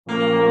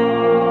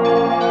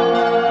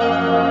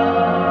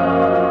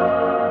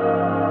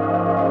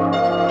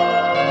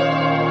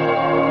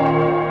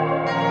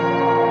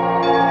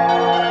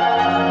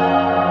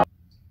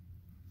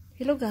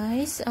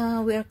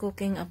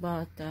cooking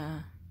about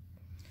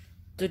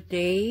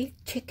today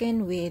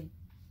chicken with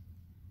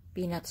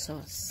peanut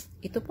sauce.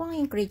 Ito po ang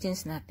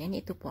ingredients natin.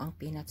 Ito po ang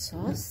peanut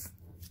sauce,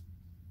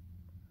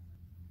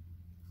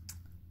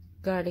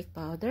 garlic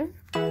powder,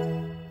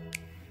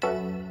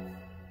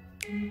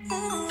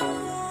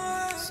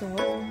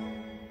 salt,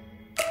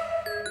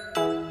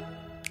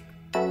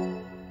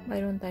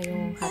 mayroon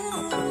tayong hot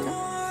paprika,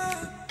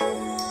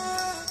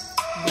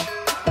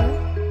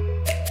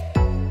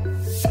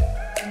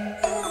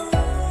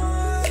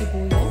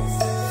 sibuyas,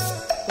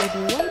 pwede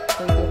white,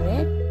 pwede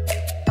red,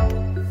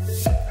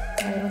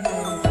 mayroon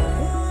tayong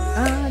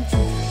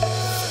ginger.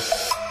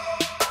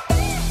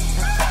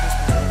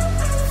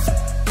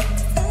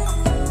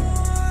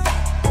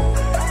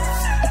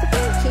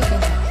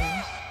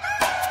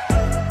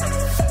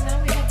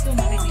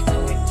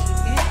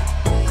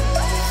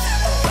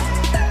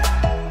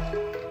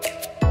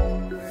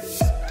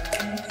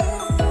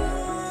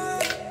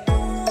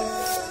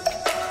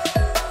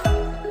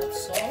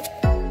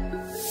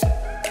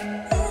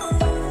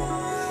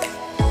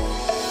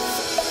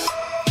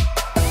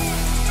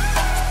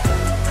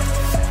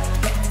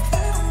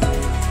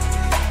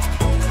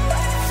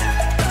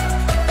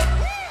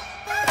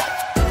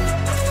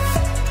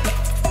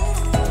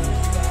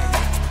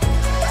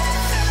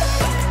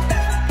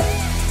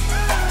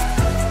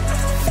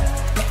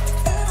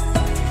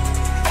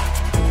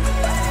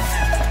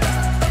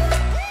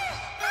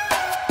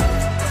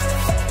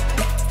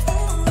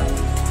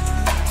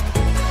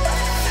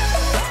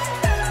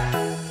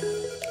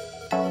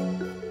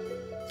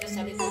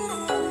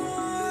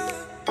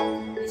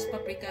 This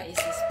paprika is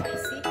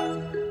spicy,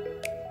 and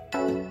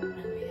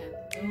we have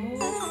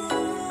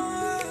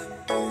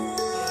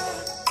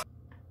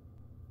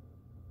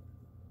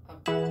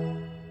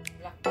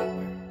black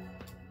pepper.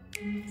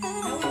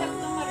 Now we have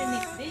to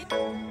marinate this.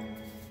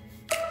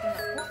 Ito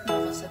na po,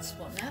 mamasage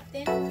po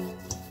natin.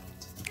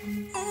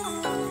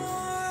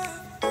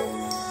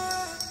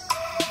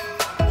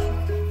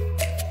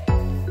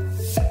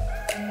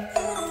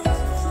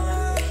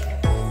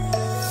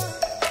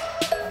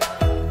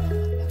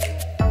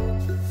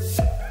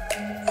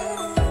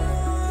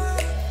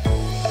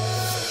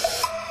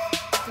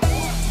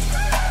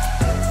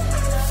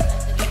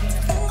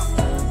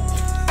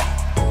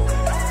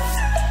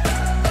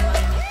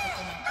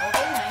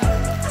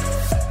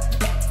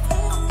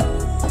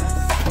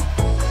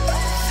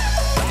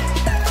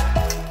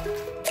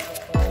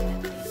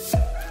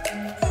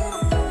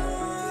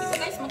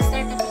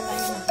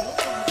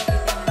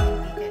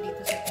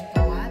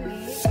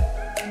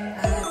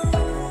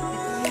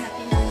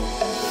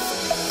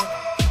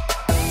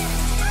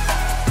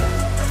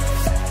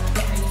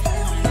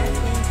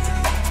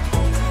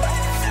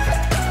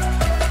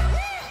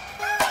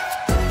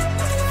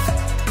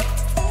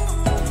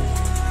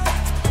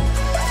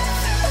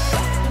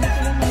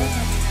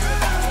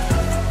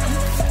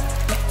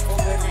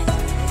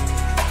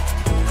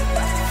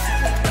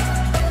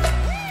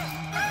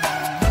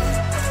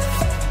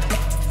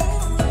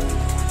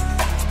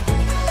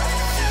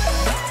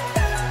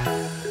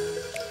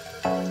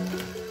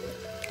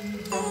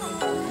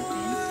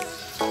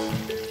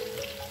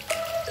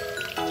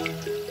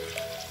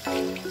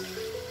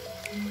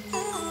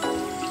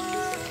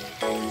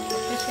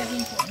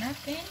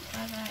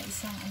 Para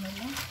isang ano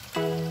lang,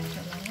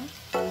 dalawa,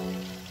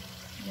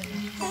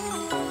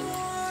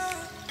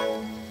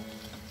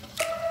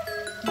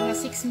 mga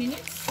 6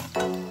 minutes.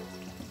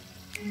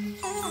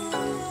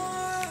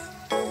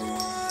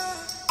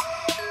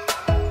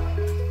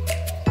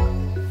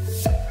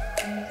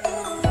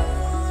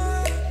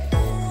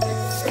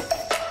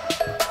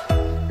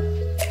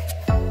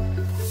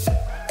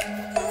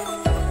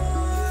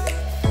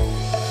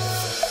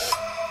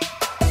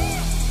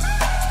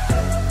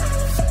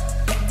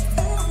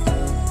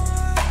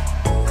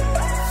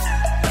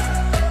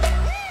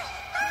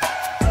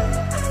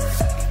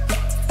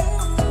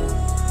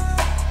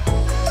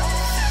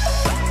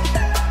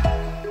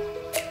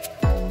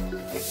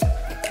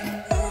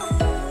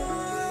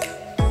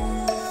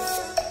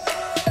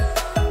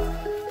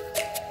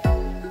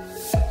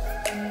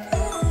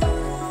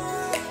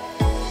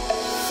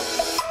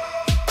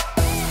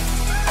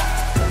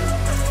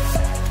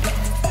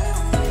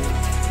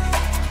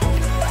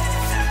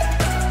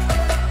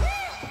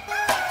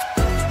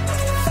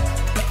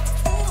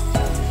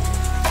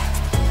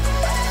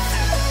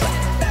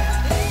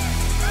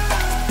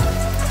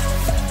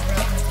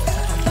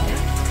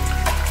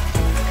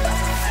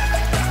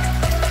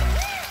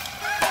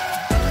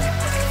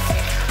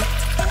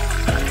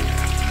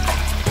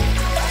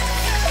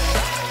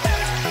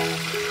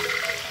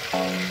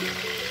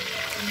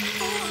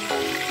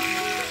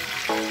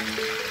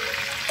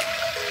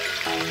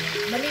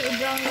 Bali,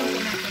 i-brown lang po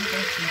natin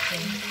yung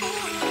chicken.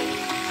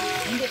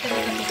 Hindi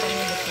talaga ito kami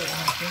luto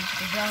natin.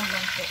 I-brown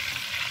lang po.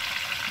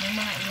 Ng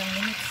mga ilang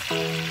minutes.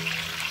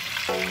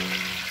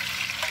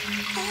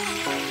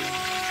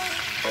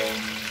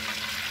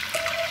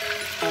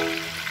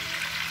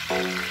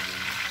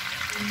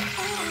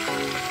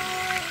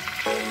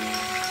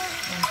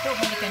 Yan po,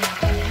 balikan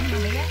natin yan.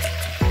 Mamaya.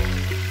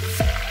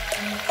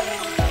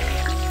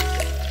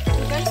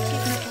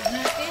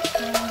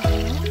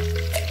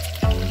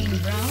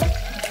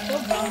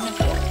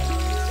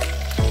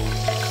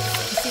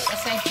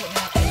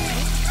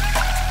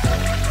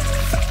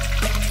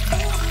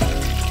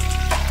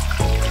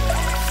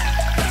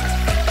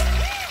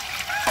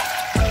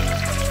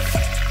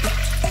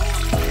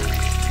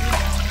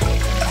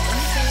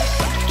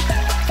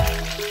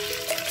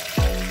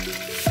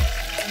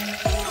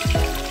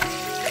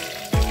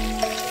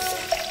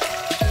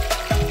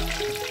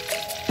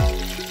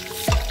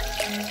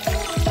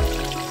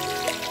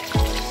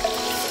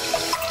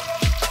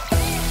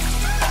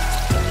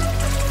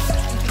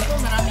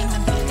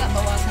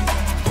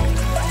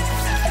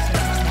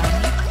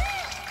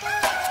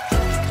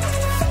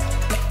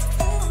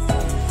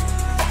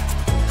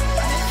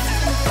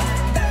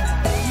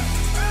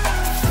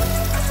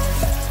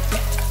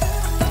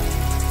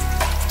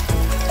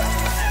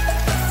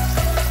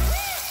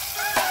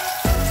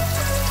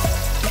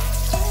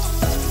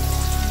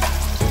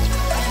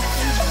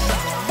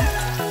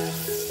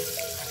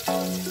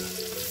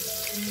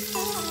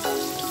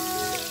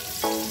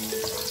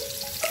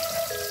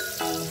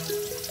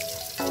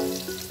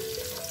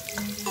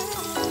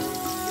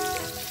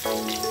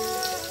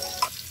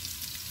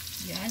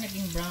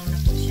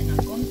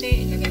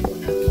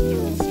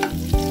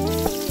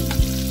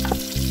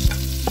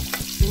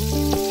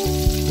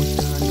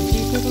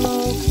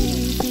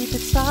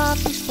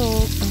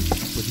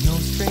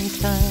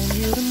 strings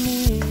tying you to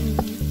me.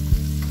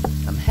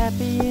 I'm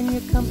happy in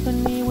your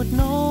company with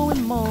no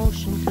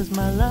emotion, 'cause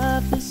my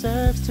love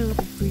deserves to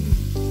be free.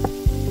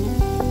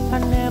 I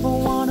never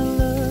wanna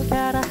look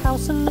at a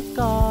house in the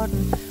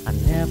garden, I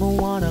never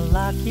wanna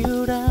lock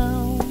you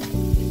down.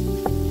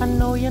 I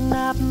know you're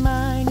not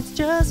mine, it's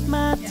just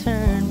my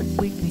turn, but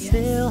we can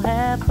still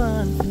have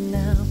fun for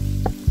now.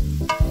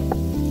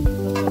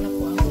 Ito na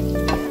po ang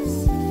sibuyas.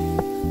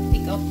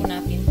 Take out po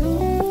natin to.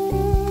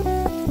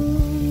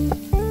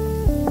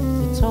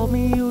 You told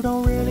me you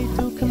don't really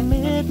do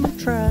commitment,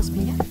 trust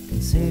me.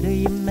 Consider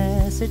your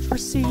message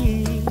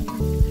received.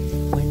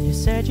 When you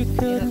said you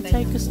couldn't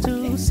take us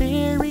too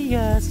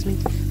seriously,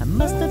 I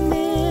must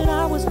admit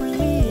I was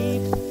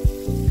relieved.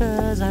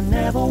 'Cause I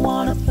never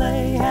wanna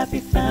play happy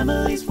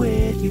families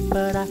with you,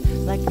 but I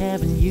like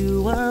having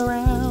you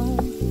around.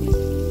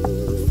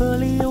 I'm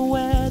fully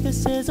aware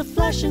this is a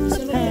flash in the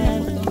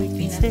pan, but we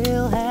can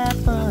still have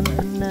fun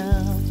for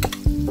now.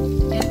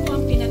 Yan po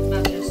ang peanut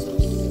butter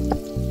sauce.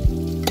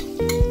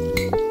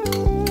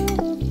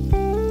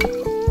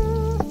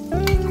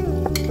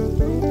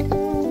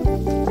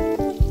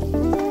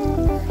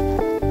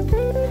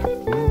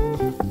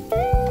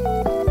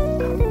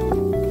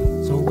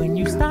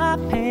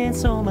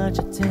 So much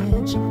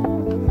attention,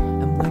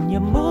 and when you're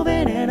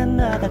moving in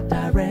another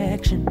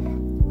direction,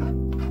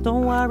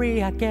 don't worry,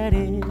 I get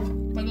it.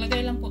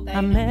 Maglagay lang po tayo. I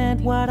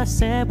meant what I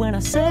said when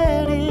I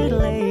said it,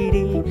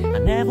 lady.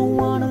 I never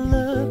wanna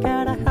look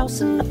at a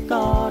house in the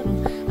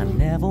garden, I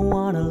never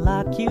wanna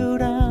lock you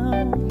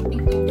down.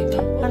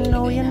 I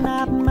know you're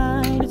not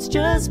mine, it's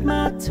just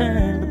my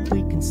turn, but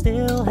we can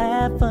still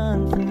have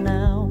fun for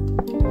now.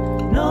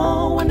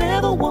 No, I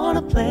never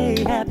wanna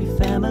play happy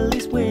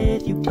families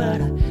with you,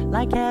 but I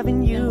like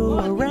having you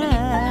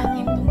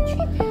around.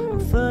 I'm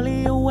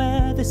fully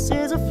aware this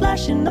is a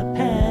flash in the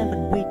pan,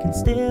 but we can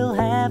still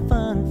have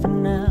fun for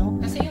now.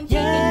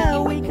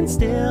 Yeah, we can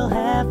still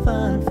have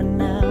fun for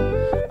now.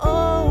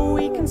 Oh,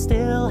 we can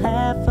still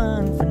have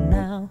fun for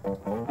now.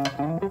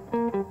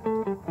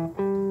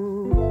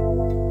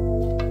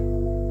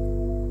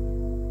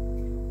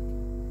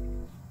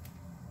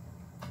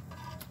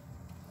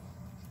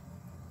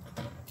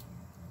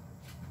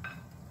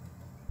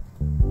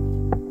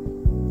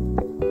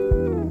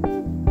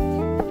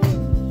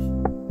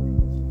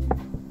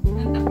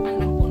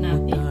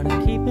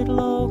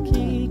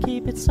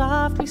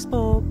 Softly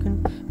spoken,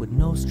 with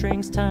no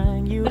strings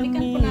tying you to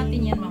me. Balikan po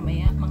natin yan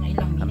mamaya, mga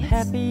ilang minutes. I'm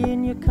happy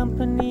in your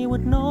company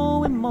with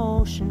no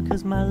emotion,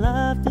 'cause my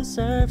love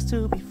deserves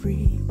to be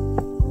free.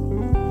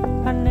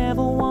 I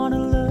never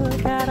wanna look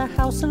at a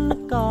house in the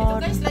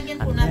garden,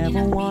 I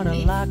never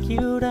wanna lock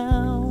you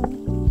down.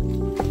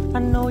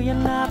 I know you're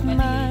not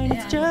mine,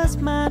 it's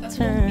just my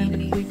turn,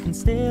 but we can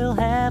still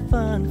have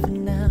fun for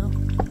now.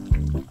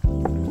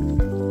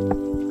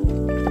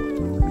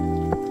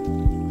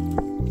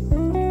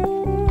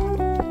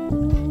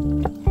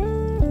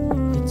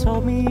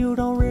 Told me you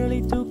don't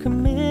really do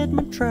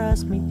commitment,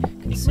 trust me.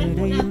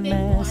 Consider your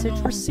message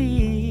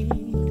received.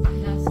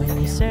 When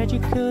you said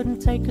you couldn't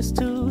take us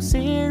too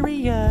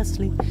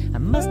seriously, I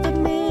must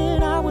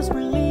admit I was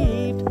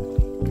relieved.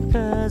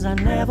 'Cause I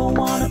never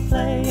wanna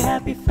play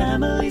happy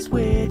families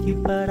with you,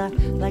 but I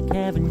like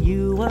having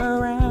you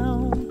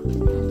around.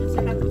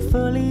 I'm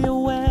fully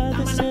aware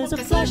this is a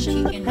flash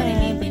in the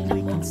pan, but we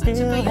can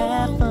still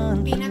have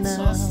fun for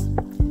now.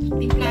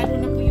 Timplado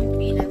na po yung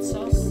peanut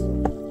sauce.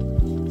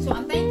 So,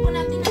 antayin po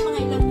natin ng mga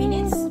ilang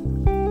minutes.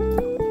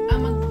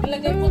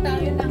 Maglagay po tayo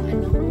ng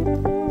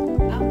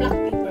black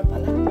pepper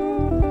pala.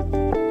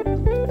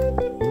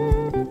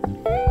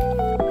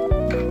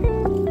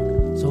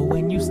 So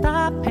when you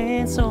stop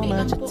paying so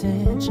much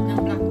attention,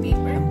 ng black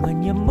pepper. and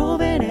when you're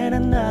moving in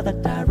another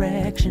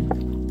direction,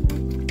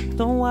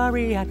 don't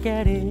worry, I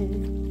get it.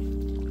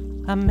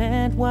 I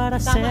meant what I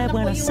said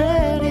when I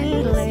said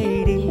it,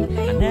 lady.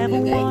 I never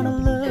wanna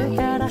look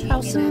at a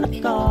house in the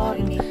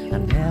garden, I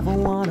never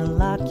wanna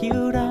lock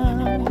you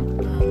down.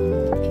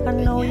 I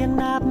know you're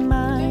not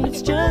mine,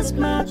 it's just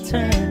my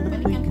turn,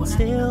 but we can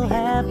still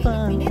have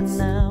fun for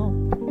now.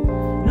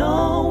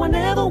 No, I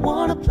never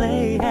wanna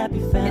play happy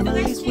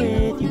families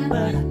with you,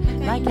 but I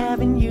like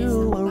having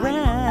you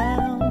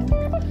around.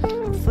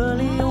 I'm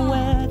fully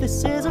aware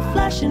this is a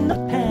flash in the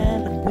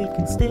pan, but we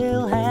can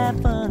still have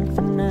fun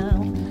for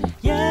now.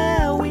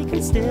 Yeah, we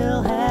can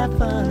still have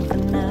fun for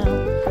now.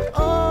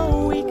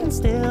 Oh, we can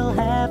still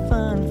have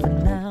fun for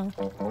now.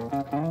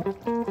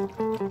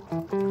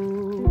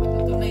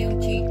 Ito na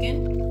yung chicken.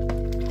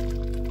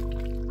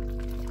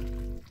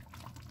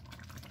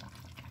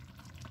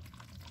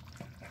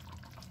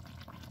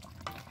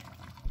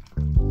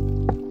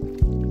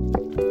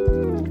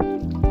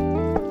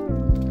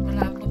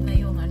 Malapot na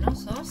yung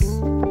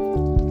sauce.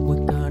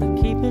 We're gonna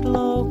keep it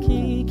low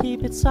key,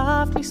 keep it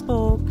softly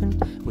spoken,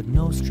 with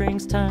no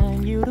strings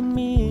tying you to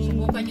me.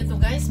 Subukan nyo to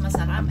guys,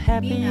 masarap. I'm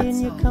happy Peanut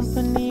in your sauce.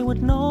 company with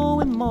no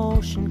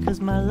emotion,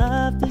 'cause my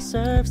love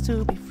deserves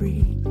to be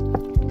free.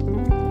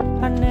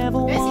 I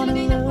never Guys, wanna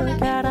ilagay na po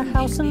look natin at a yung house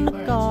house and the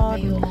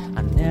garden.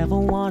 I never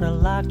wanna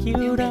lock you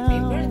Yung bell pepper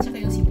down. at saka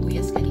yung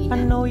sibuyas kanina. I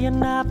know you're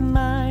not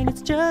mine,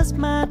 it's just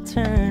my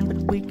turn, but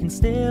we can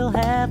still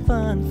have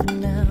fun for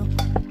now.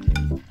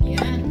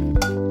 Yan.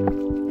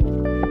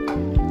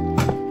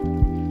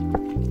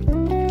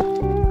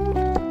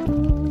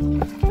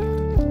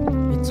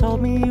 You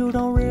told me you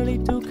don't really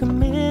do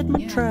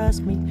commitment,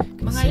 trust me.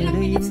 Mga ilang Consider your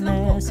minutes lang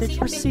po. Kasi message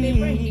yung bell pepper,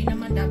 hindi received.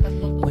 naman dapat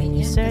lutuin When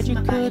you yan. said Kasi you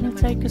makain couldn't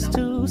naman take ng us tao.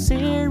 too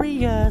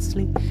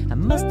seriously, I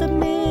must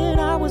admit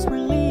I was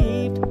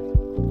relieved.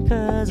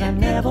 Cause I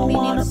never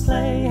wanna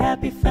play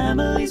happy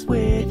families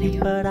with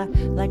you, but I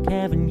like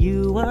having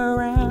you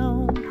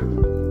around.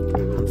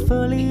 I'm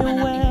fully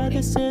aware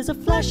this is a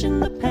flash in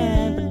the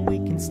pan, but we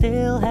can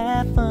still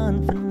have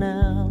fun for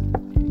now.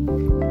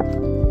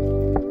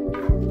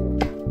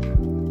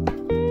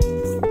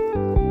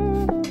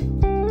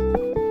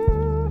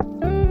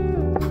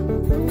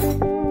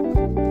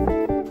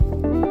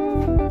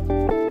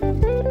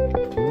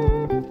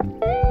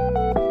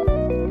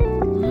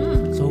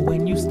 So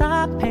when you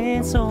stop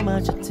paying so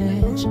much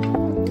attention,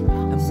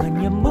 and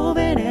when you're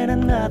moving in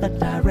another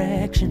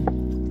direction,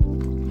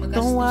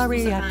 don't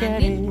worry, I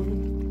get it.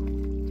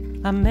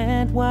 I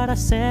meant what I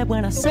said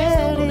when I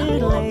said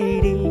it,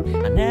 lady.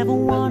 I never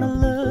wanna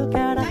look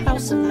at a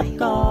house in the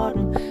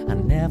garden. I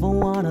never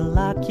wanna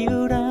lock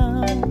you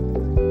down.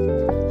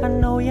 I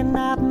know you're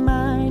not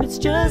mine, it's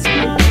just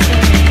my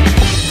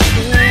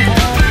turn.